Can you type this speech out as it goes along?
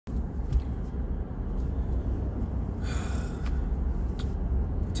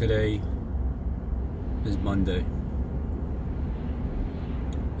Today is Monday.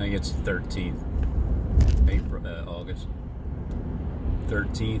 I think it's 13th, August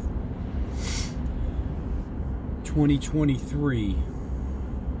 13th, 2023.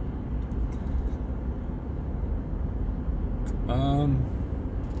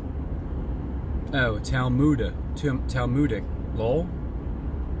 Oh, Talmudic law?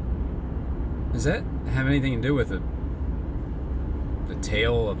 Does that have anything to do with the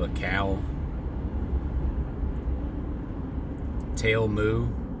tail of a cow? Tail moo?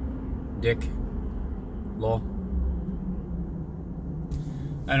 Dick law?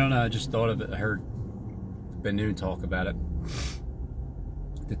 I don't know, I just thought of it. I heard Ben Noon talk about it.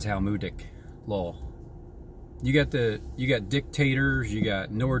 The Talmudic law. You got dictators, you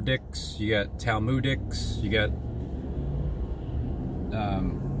got Nordics, you got Talmudics, you got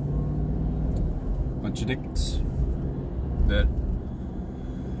bunch of dicks that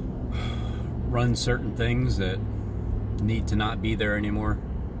run certain things that need to not be there anymore.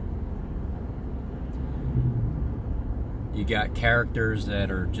 You got characters that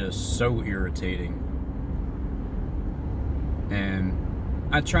are just so irritating, and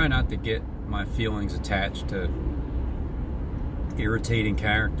I try not to get my feelings attached to irritating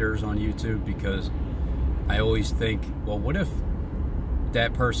characters on YouTube, because I always think, well, what if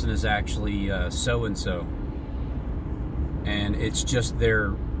that person is actually so-and-so, and it's just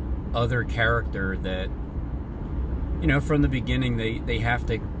their other character that, you know, from the beginning they have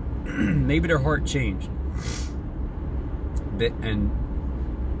to maybe their heart changed,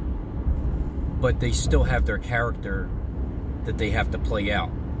 but they still have their character that they have to play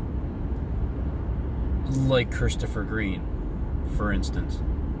out, like Christofer GREEN, for instance.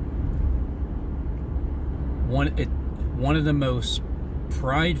 One of the most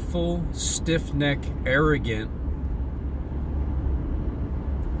prideful, stiff-necked, arrogant,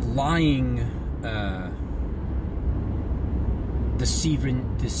 lying,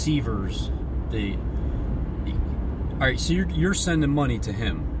 deceivers. All right, so you're sending money to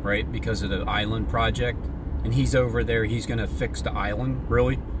him, right, because of the EYEland Project, and he's over there. He's gonna fix the island,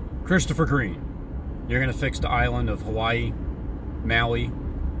 really? Christofer GREEN, you're gonna fix the island of Hawaii, Maui.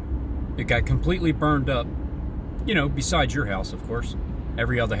 It got completely burned up, you know, besides your house, of course,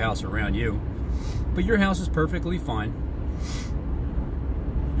 every other house around you, but your house is perfectly fine.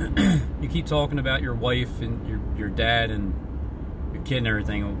 You keep talking about your wife and your dad and your kid and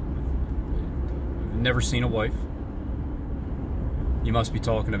everything. I've never seen a wife. You must be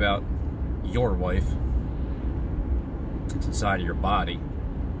talking about your wife. It's inside of your body,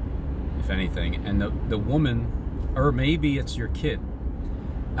 if anything. And the woman, or maybe it's your kid.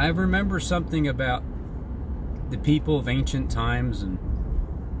 I remember something about the people of ancient times, and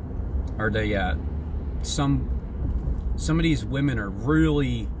some of these women are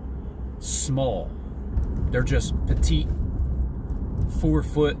really small. They're just petite, 4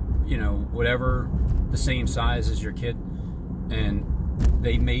 foot, you know, whatever, the same size as your kid, and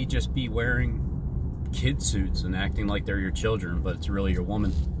they may just be wearing kid suits and acting like they're your children, but it's really your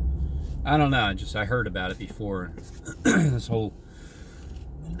woman. I don't know, I heard about it before. This whole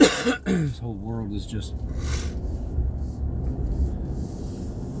world is just,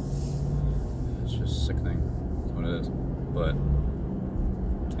 it's just sickening. That's what it is. But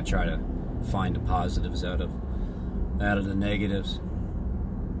I try to find the positives out of the negatives.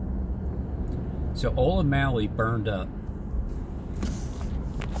 So all of Maui burned up,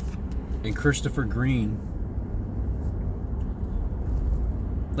 and Christofer GREEN,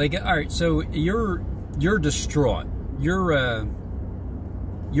 like, all right, so you're distraught. You're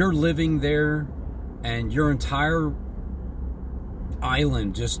living there, and your entire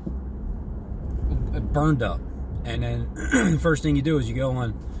island just burned up. And then the first thing you do is you go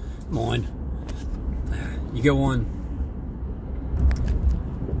on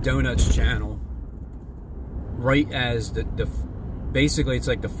Donut's channel, right as basically it's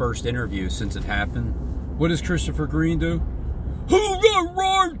like the first interview since it happened. What does Christofer GREEN do? Who got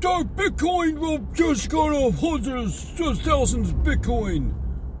right that Bitcoin will just go to hundreds of thousands of Bitcoin?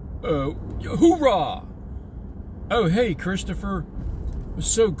 Hoorah! Oh, hey, Christopher. I'm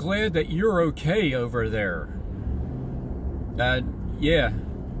so glad that you're okay over there. Yeah.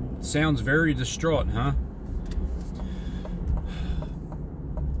 Sounds very distraught, huh?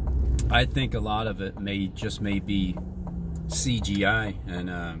 I think a lot of it may be CGI,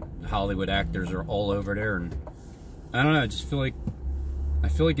 and Hollywood actors are all over there, and I don't know, I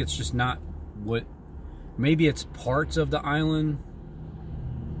feel like it's just not what, maybe it's parts of the island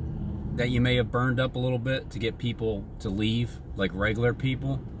that you may have burned up a little bit to get people to leave, like regular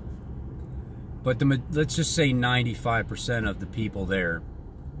people. But let's just say 95% of the people there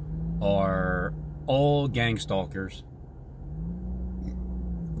are all gang stalkers.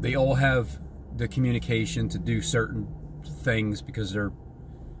 They all have the communication to do certain things because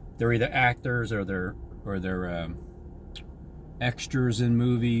they're either actors or they're extras in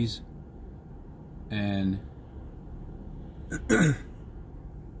movies, and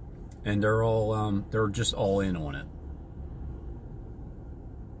and they're just all in on it.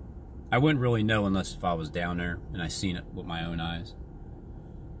 I wouldn't really know unless if I was down there and I seen it with my own eyes.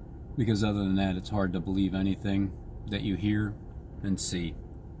 Because other than that, it's hard to believe anything that you hear and see.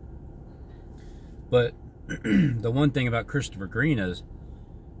 But the one thing about Christofer GREEN is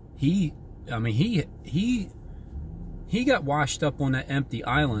he got washed up on that empty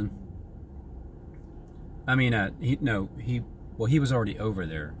island. I mean, he was already over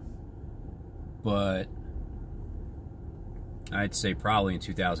there. But I'd say probably in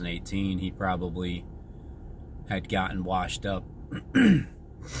 2018, he probably had gotten washed up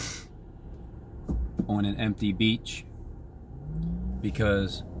on an empty beach,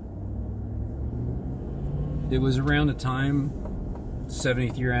 because it was around the time,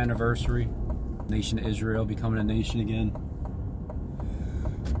 70th year anniversary, nation of Israel becoming a nation again.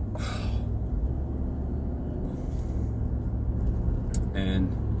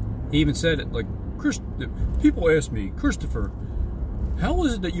 And he even said it, like, people ask me, Christopher, how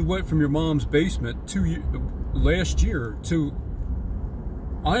is it that you went from your mom's basement last year to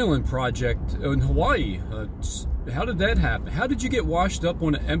EYEland Project in Hawaii? How did that happen? How did you get washed up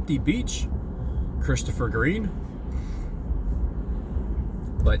on an empty beach, Christofer GREEN?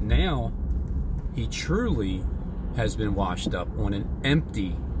 But now he truly has been washed up on an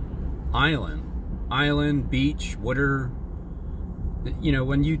empty island, beach, whatever. You know,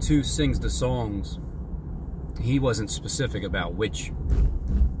 when U2 sings the songs, he wasn't specific about which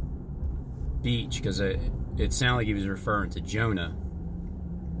beach, because it sounded like he was referring to Jonah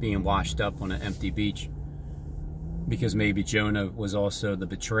being washed up on an empty beach, because maybe Jonah was also the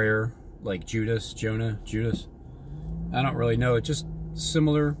betrayer, like Judas. I don't really know. It's just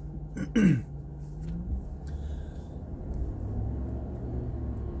similar.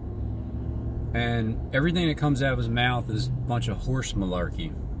 And everything that comes out of his mouth is a bunch of horse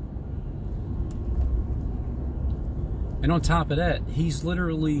malarkey. And on top of that, he's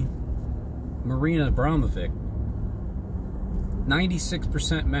literally Marina Abramovic.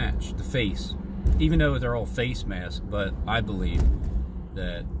 96% match, the face. Even though they're all face masks, but I believe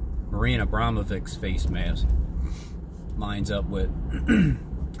that Marina Abramovic's face mask lines up with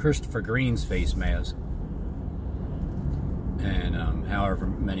Christofer GREEN's face mask. And however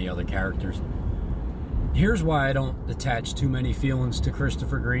many other characters. Here's why I don't attach too many feelings to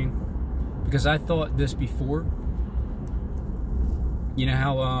Christofer GREEN, because I thought this before. You know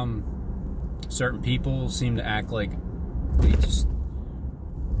how certain people seem to act like they just,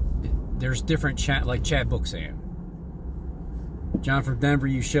 there's different like Chad Booksam. John from Denver,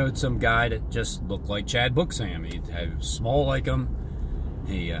 you showed some guy that just looked like Chad Booksam. He was small like him.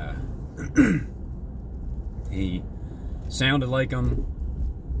 He he sounded like him,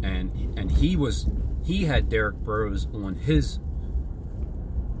 and he had Derek Bros on his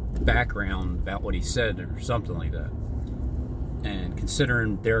background about what he said or something like that. And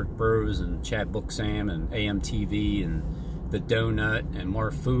considering Derek Bros and Chad Booksam and AMTV and The Donut and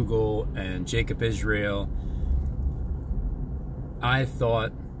Mark Fugel and Jacob Israel, I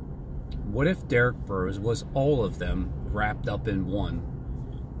thought, what if Derek Bros was all of them wrapped up in one?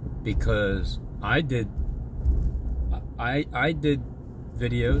 Because I did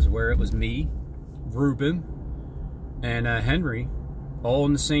videos where it was me, Ruben, and Henry all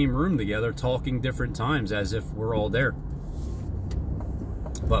in the same room together talking different times as if we're all there.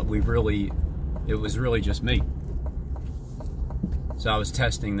 But it was really just me. So I was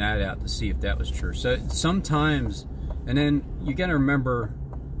testing that out to see if that was true. So sometimes, and then you gotta remember,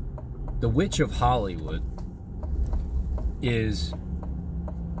 the Witch of Hollywood is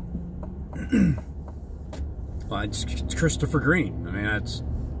well, it's Christofer GREEN. I mean, that's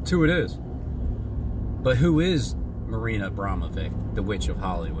who it is. But who is Marina Abramovic, the Witch of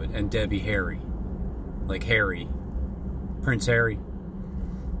Hollywood, and Debbie Harry? Like Harry, Prince Harry.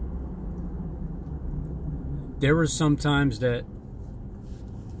 There were some times that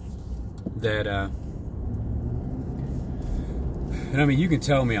and I mean, you can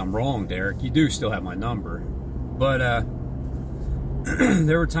tell me I'm wrong, Derek. You do still have my number. But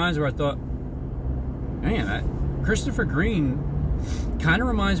there were times where I thought, man, Christofer GREEN kind of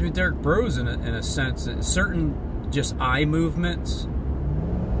reminds me of Derek Bros in a sense. Certain just eye movements,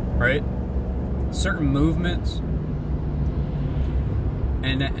 right? Certain movements.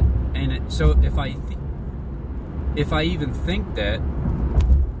 So if I even think that,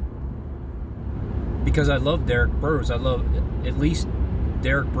 because I love Derek Bros. I love at least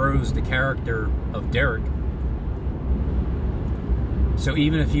Derek Bros, the character of Derek. So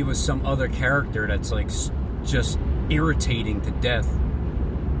even if he was some other character that's like just irritating to death,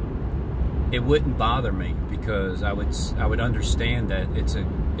 it wouldn't bother me, because I would understand that it's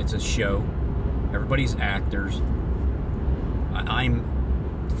a show. Everybody's actors. I'm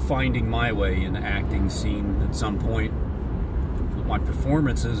finding my way in the acting scene at some point with my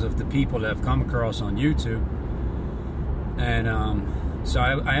performances of the people that I've come across on YouTube. And so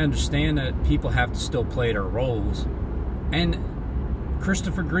I understand that people have to still play their roles. And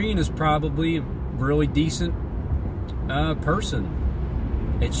Christofer GREEN is probably a really decent person.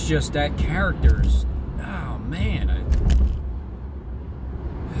 It's just that character's, oh man.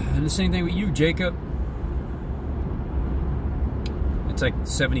 And the same thing with you, Jacob. It's like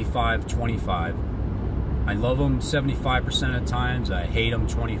 75-25. I love him 75% of the times. I hate him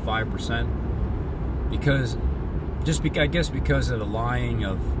 25%. Because, I guess because of the lying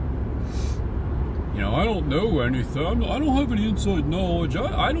of, you know, I don't know anything. I don't have any inside knowledge.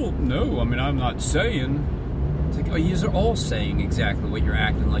 I don't know. I mean, I'm not saying. It's like, oh, you're all saying exactly what you're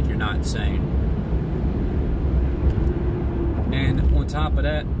acting like you're not saying. And on top of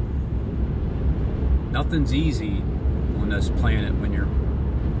that, nothing's easy on this planet when you're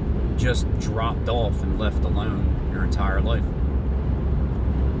just dropped off and left alone your entire life.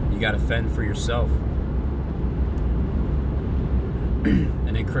 You got to fend for yourself.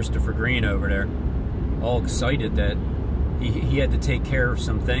 And then Christofer GREEN over there, all excited that he had to take care of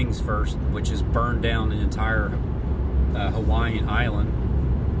some things first, which is burn down the entire Hawaiian island,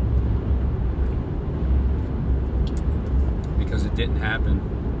 because it didn't happen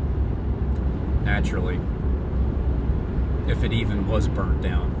naturally, if it even was burnt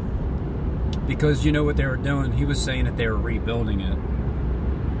down. Because you know what they were doing? He was saying that they were rebuilding it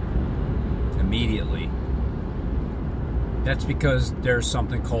immediately. That's because there's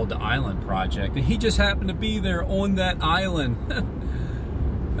something called the EYEland Project, and he just happened to be there on that island.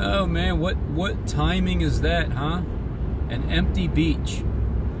 Oh man, what timing is that, huh? An empty beach.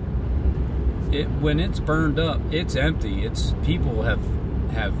 When it's burned up, it's empty. It's people have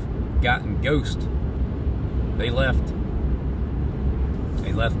gotten ghost. They left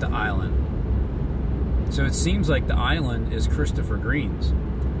the island. So it seems like the island is Christofer GREEN's,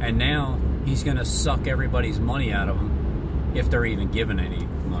 and now he's gonna suck everybody's money out of them. If they're even given any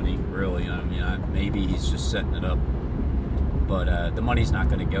money, really. I mean, maybe he's just setting it up. But the money's not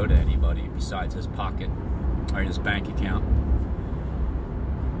going to go to anybody besides his pocket or his bank account.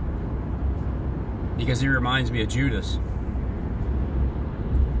 Because he reminds me of Judas.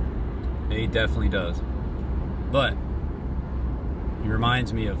 He definitely does. But he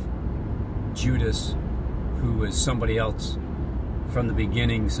reminds me of Judas, who was somebody else from the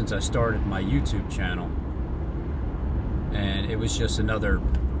beginning since I started my YouTube channel. And it was just another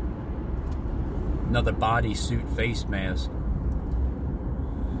bodysuit face mask.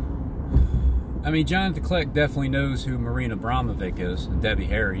 I mean, Jonathan Kleck definitely knows who Marina Abramovic is, and Debbie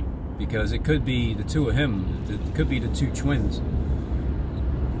Harry, because it could be the two of him. It could be the two twins.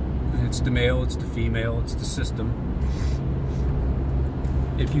 It's the male, it's the female, it's the system.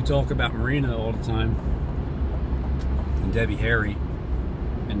 If you talk about Marina all the time, and Debbie Harry,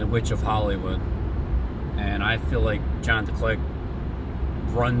 and the Witch of Hollywood, and I feel like Jonathan Kleck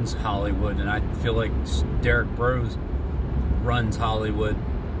runs Hollywood, and I feel like Derek Bros runs Hollywood.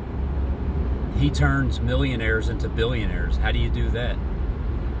 He turns millionaires into billionaires. How do you do that?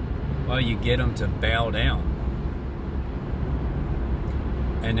 Well, you get them to bow down.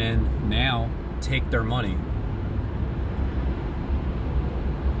 And then now take their money.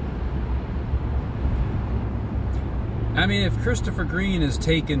 I mean, if Christofer GREEN is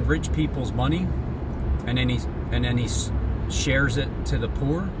taking rich people's money and then he shares it to the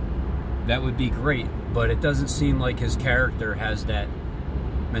poor, that would be great. But it doesn't seem like his character has that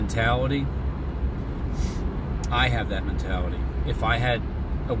mentality. I have that mentality. If I had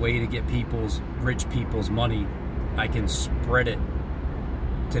a way to get rich people's money, I can spread it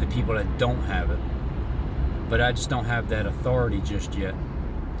to the people that don't have it. But I just don't have that authority just yet.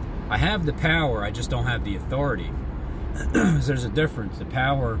 I have the power, I just don't have the authority. There's a difference. The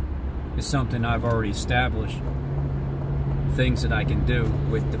power is something I've already established. Things that I can do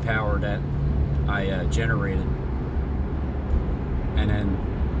with the power that I generated. And then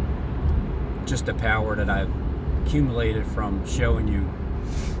just the power that I've accumulated from showing you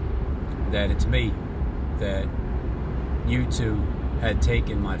that it's me, that YouTube had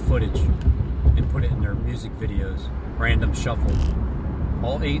taken my footage and put it in their music videos, random shuffle,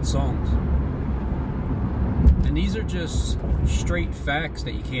 all 8 songs. And these are just straight facts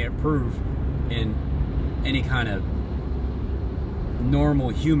that you can't prove in any kind of normal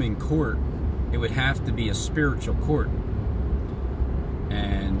human court. It would have to be a spiritual court.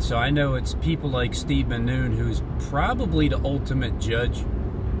 And so I know it's people like Steve Manoon who's probably the ultimate judge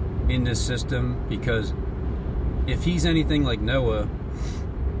in this system, because if he's anything like Noah,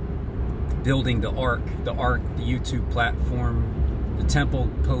 building the ark, the YouTube platform, the temple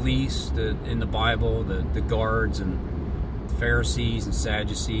police, in the Bible, the guards and Pharisees and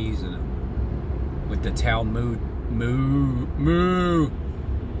Sadducees, and with the Talmud,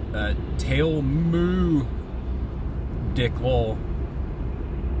 Dick Law,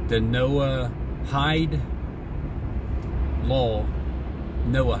 the Noahide law,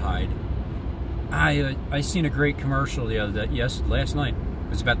 Noahide. I seen a great commercial the other day, last night. It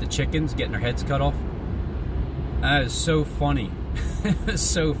was about the chickens getting their heads cut off. That is so funny. It's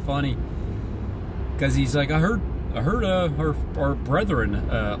so funny, because he's like, I heard our brethren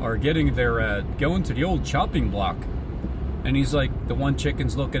are getting their going to the old chopping block, and he's like, the one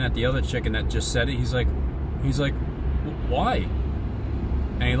chicken's looking at the other chicken that just said it. He's like, why?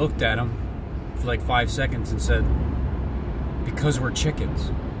 And he looked at him for like 5 seconds and said, because we're chickens.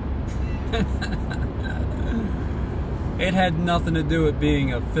 It had nothing to do with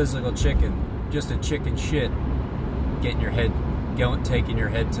being a physical chicken, just a chicken shit. Getting your head, taking your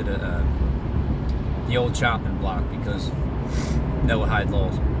head to the old chopping block because Noahide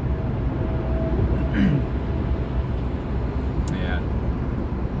laws. Yeah,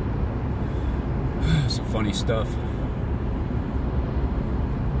 some funny stuff.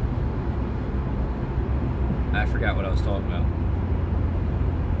 I forgot what I was talking about.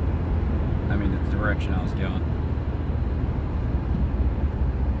 I mean, the direction I was going.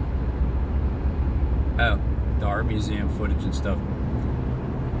 Oh, the art museum footage and stuff.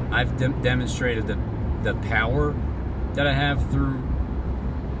 I've demonstrated the power that I have through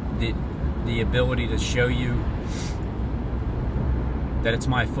the ability to show you that it's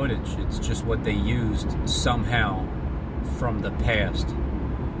my footage. It's just what they used somehow from the past.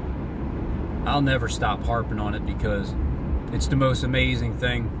 I'll never stop harping on it because it's the most amazing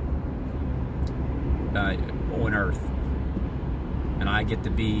thing on earth, and I get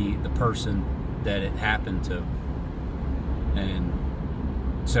to be the person that it happened to. And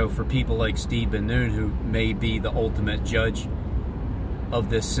so for people like Steve Benoon, who may be the ultimate judge of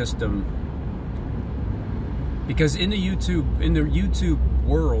this system, because in the YouTube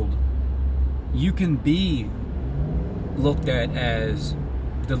world, you can be looked at as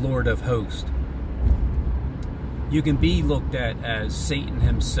the Lord of Hosts. You can be looked at as Satan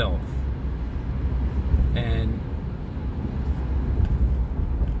himself. And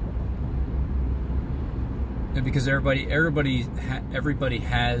because everybody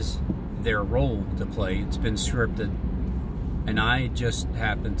has their role to play. It's been scripted, and I just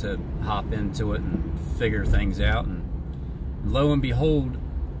happen to hop into it and figure things out. And lo and behold,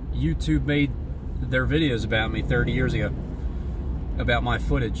 YouTube made their videos about me 30 years ago, about my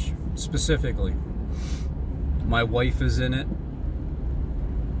footage specifically. My wife is in it,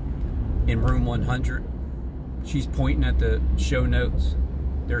 in room 100. She's pointing at the show notes.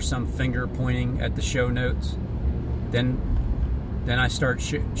 There's some finger pointing at the show notes. Then I start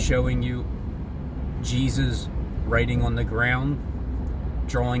showing you Jesus writing on the ground,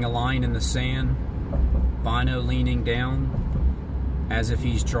 drawing a line in the sand, Bono leaning down as if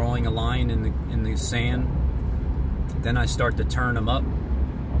he's drawing a line in the sand. Then I start to turn him up.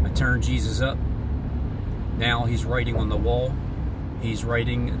 I turn Jesus up. Now he's writing on the wall. He's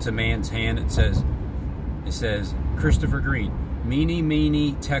writing, it's a man's hand. It says Christofer GREEN, meeny,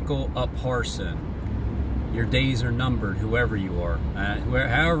 meeny, tekel, upharsin. Your days are numbered, whoever you are.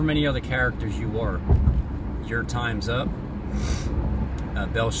 However many other characters you are. Your time's up.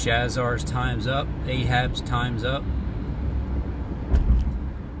 Belshazzar's time's up. Ahab's time's up.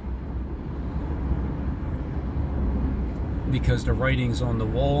 Because the writing's on the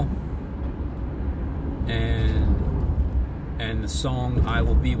wall. And the song "I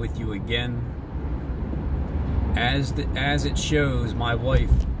Will Be With You Again," as it shows my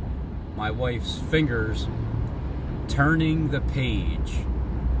wife's fingers turning the page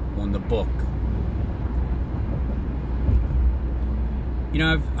on the book. You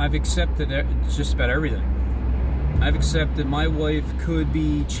know, I've accepted just about everything. I've accepted my wife could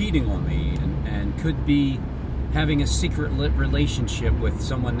be cheating on me and could be having a secret relationship with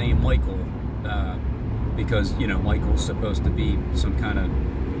someone named Michael. Because, you know, Michael's supposed to be some kind of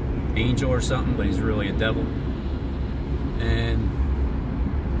angel or something, but he's really a devil.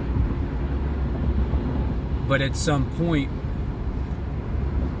 But at some point,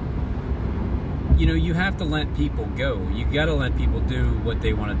 you know, you have to let people go. You got to let people do what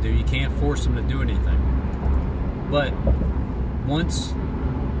they want to do. You can't force them to do anything. But once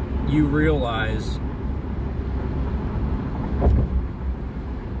you realize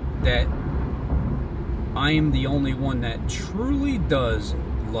that I am the only one that truly does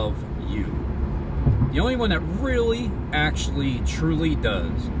love you, the only one that really, actually, truly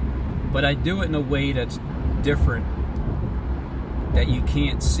does, but I do it in a way that's different, that you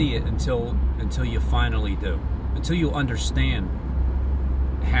can't see it until you finally do, until you understand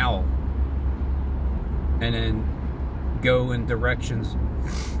how, and then go in directions.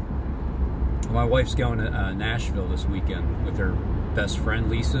 My wife's going to Nashville this weekend with her best friend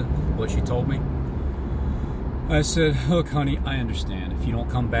Lisa, what she told me. I said, look honey, I understand if you don't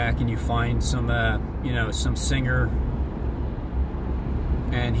come back and you find some you know, some singer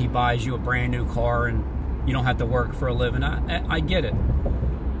and he buys you a brand new car and you don't have to work for a living. I get it,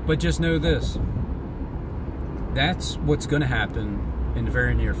 but just know this, that's what's going to happen in the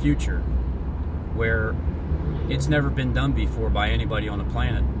very near future, where it's never been done before by anybody on the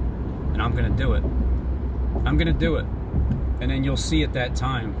planet, and I'm going to do it. I'm going to do it, and then you'll see at that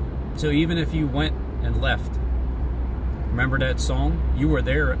time. So even if you went and left, remember that song? You were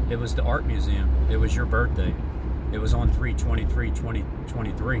there. It was the art museum. It was your birthday. It was on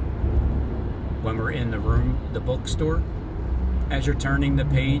 3/23/2023 when we're in the room, the bookstore. As you're turning the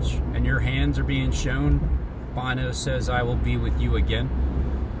page and your hands are being shown, Bono says, I will be with you again.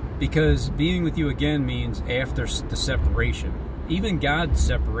 Because being with you again means after the separation. Even God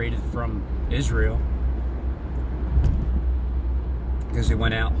separated from Israel because they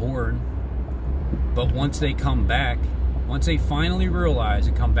went out whoring. But once they come back, once they finally realize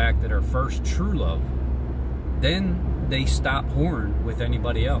and come back to their first true love, then they stop whoring with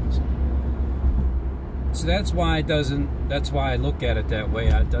anybody else. So that's why it doesn't. That's why I look at it that way.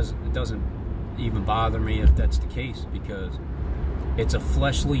 It doesn't even bother me if that's the case, because it's a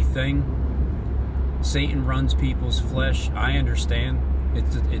fleshly thing. Satan runs people's flesh. I understand.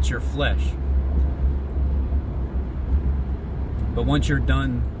 It's your flesh. But once you're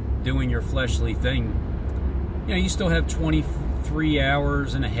done doing your fleshly thing, you know, you still have 23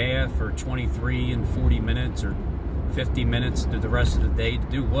 hours and a half, or 23 and 40 minutes, or 50 minutes to the rest of the day to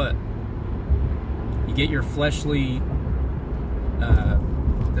do what? You get your fleshly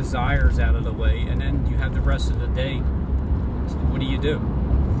desires out of the way, and then you have the rest of the day. What do you do?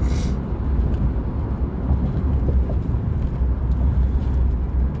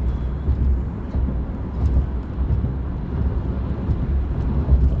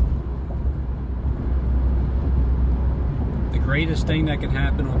 The greatest thing that can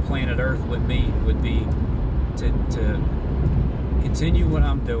happen on planet Earth with me would be to continue what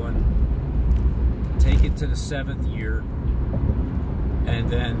I'm doing, take it to the 7th year, and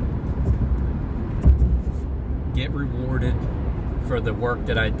then get rewarded for the work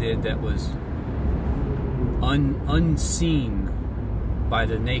that I did that was unseen by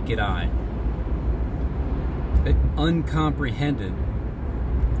the naked eye, uncomprehended.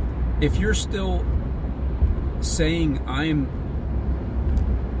 If you're still saying I'm,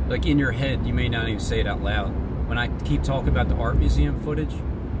 like in your head, you may not even say it out loud. When I keep talking about the art museum footage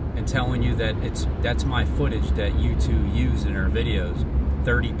and telling you that that's my footage that you two used in our videos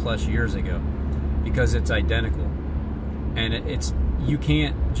 30 plus years ago, because it's identical. And it's, you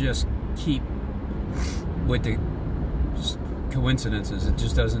can't just keep with the coincidences. It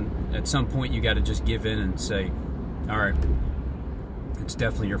just doesn't. At some point you got to just give in and say, all right, it's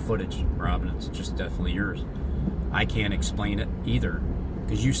definitely your footage, Robin. It's just definitely yours. I can't explain it either,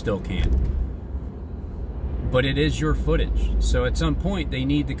 because you still can't. But it is your footage. So at some point they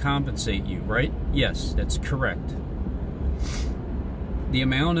need to compensate you, right? Yes, that's correct. The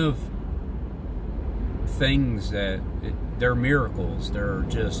amount of things that they're miracles. They're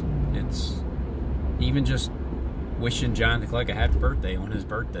just, it's even just wishing John Clegg a happy birthday on his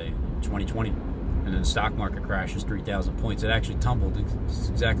birthday, 2020, and then the stock market crashes 3,000 points. It actually tumbled. It's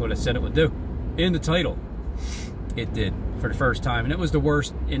exactly what I said it would do in the title. It did for the first time, and it was the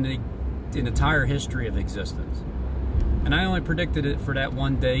worst in the entire history of existence. And I only predicted it for that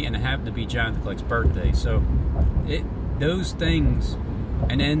one day, and it happened to be John Clegg's birthday. So those things,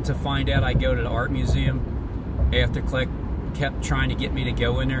 and then to find out I go to the art museum after Clegg kept trying to get me to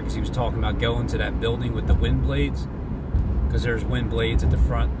go in there, because he was talking about going to that building with the wind blades, because there's wind blades at the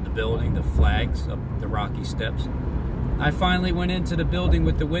front of the building, the flags up the rocky steps. I finally went into the building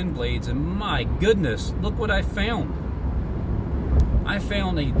with the wind blades, and my goodness, look what I found. I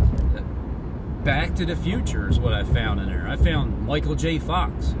found a Back to the Future is what I found in there. I found Michael J.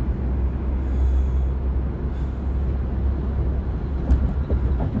 Fox.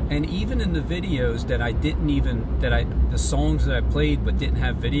 And even in the videos that I didn't even, the songs that I played but didn't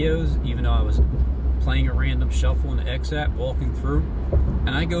have videos, even though I was playing a random shuffle in the X app, walking through,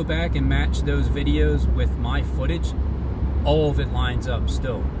 and I go back and match those videos with my footage, all of it lines up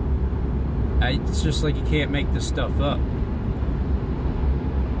still. It's just like you can't make this stuff up.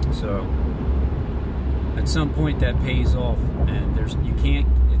 So at some point that pays off, and you can't,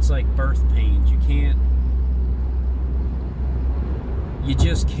 it's like birth pains. You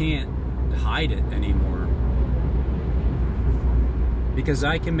just can't hide it anymore. Because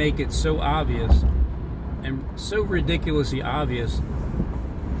I can make it so obvious, and so ridiculously obvious,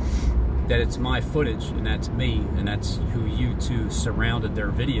 that it's my footage, and that's me, and that's who you two surrounded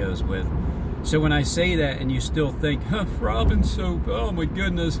their videos with. So when I say that and you still think, huh, Robin's so, oh my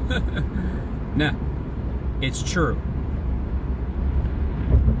goodness. Nah, it's true.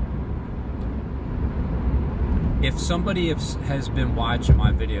 If somebody has been watching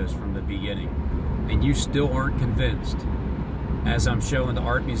my videos from the beginning and you still aren't convinced, as I'm showing the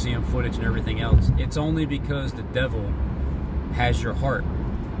art museum footage and everything else, it's only because the devil has your heart.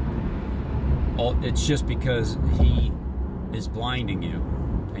 It's just because he is blinding you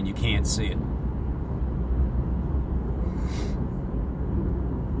and you can't see it.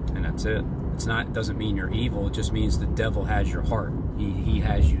 And that's it. It doesn't mean you're evil, it just means the devil has your heart. He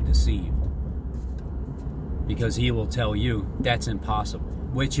has you deceived. Because he will tell you that's impossible,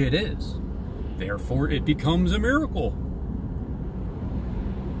 which it is. Therefore, it becomes a miracle.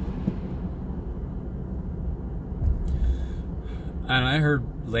 And I heard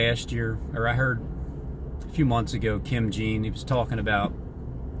last year, or I heard a few months ago, Kim Jean, he was talking about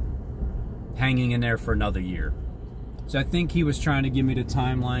hanging in there for another year. So I think he was trying to give me the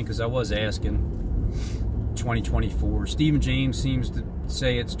timeline, because I was asking 2024. Stephen James seems to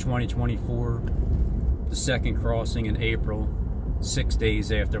say it's 2024. The second crossing in April, 6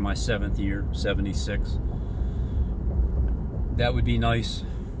 days after my 7th year, 76. That would be nice.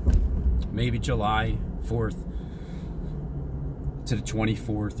 Maybe July 4th to the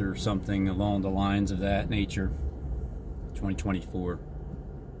 24th or something along the lines of that nature. 2024.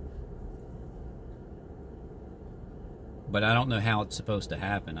 But I don't know how it's supposed to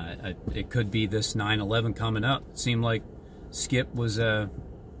happen. It could be this 9/11 coming up. It seemed like Skip was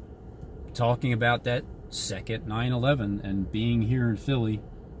talking about that second 9/11 and being here in Philly,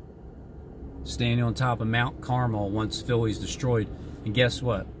 standing on top of Mount Carmel once Philly's destroyed. And guess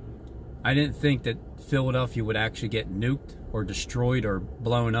what? I didn't think that Philadelphia would actually get nuked or destroyed or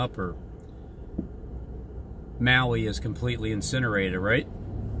blown up, or Maui is completely incinerated, right?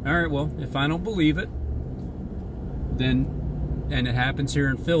 Alright, well, if I don't believe it, then, and it happens here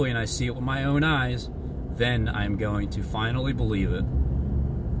in Philly and I see it with my own eyes, then I'm going to finally believe it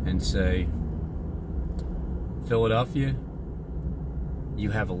and say, Philadelphia,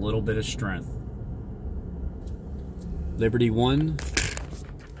 you have a little bit of strength. Liberty 1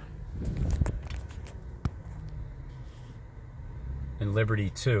 and Liberty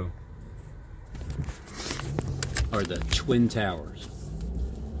 2 are the Twin Towers.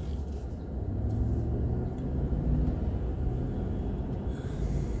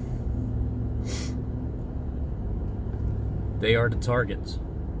 They are the targets,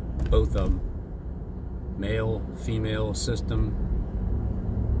 both of them. Male, female system,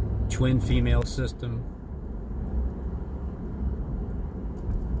 twin female system.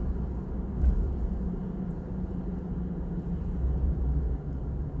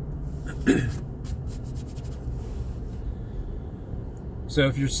 So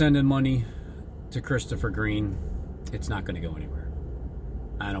if you're sending money to Christofer GREEN, it's not going to go anywhere.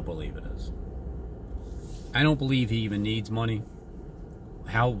 I don't believe it is. I don't believe he even needs money.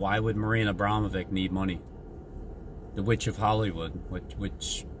 Why would Marina Abramovic need money? The Witch of Hollywood,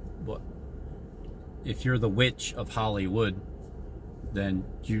 what? If you're the Witch of Hollywood, then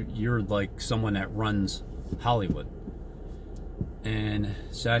you're like someone that runs Hollywood. And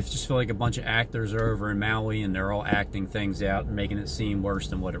so I just feel like a bunch of actors are over in Maui and they're all acting things out and making it seem worse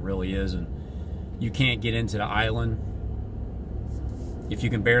than what it really is. And you can't get into the island. If you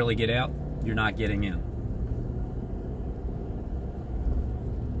can barely get out, you're not getting in.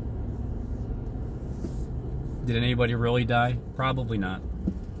 Did anybody really die? Probably not.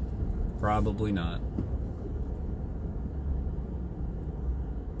 Probably not.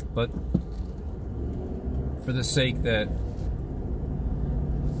 But for the sake that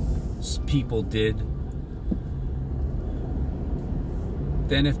people did,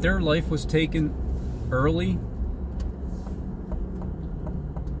 then if their life was taken early,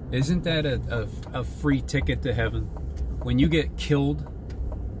 isn't that a free ticket to heaven? When you get killed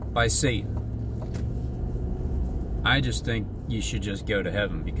by Satan, I just think you should just go to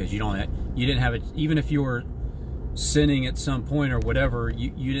heaven, because you didn't have it. Even if you were sinning at some point or whatever,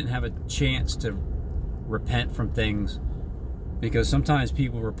 you didn't have a chance to repent from things, because sometimes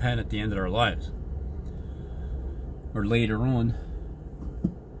people repent at the end of their lives or later on.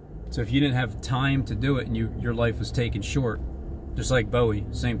 So if you didn't have time to do it and your life was taken short, just like Bowie,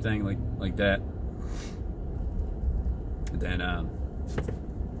 same thing, like that, then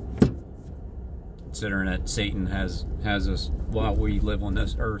considering that Satan has us while we live on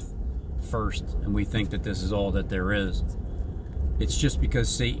this earth first, and we think that this is all that there is, it's just because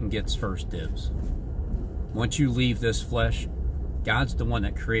Satan gets first dibs. Once you leave this flesh, God's the one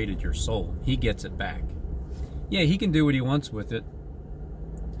that created your soul. He gets it back. Yeah, he can do what he wants with it.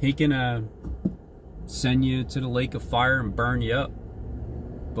 He can send you to the lake of fire and burn you up.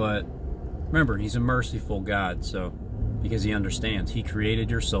 But remember, he's a merciful God, so because he understands. He created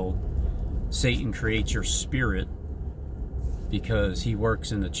your soul. Satan creates your spirit because he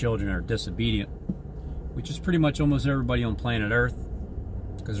works in the children that are disobedient, which is pretty much almost everybody on planet Earth,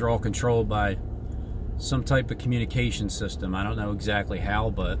 because they're all controlled by some type of communication system. I don't know exactly how,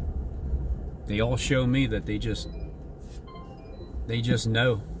 but they all show me that they just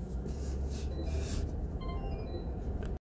know.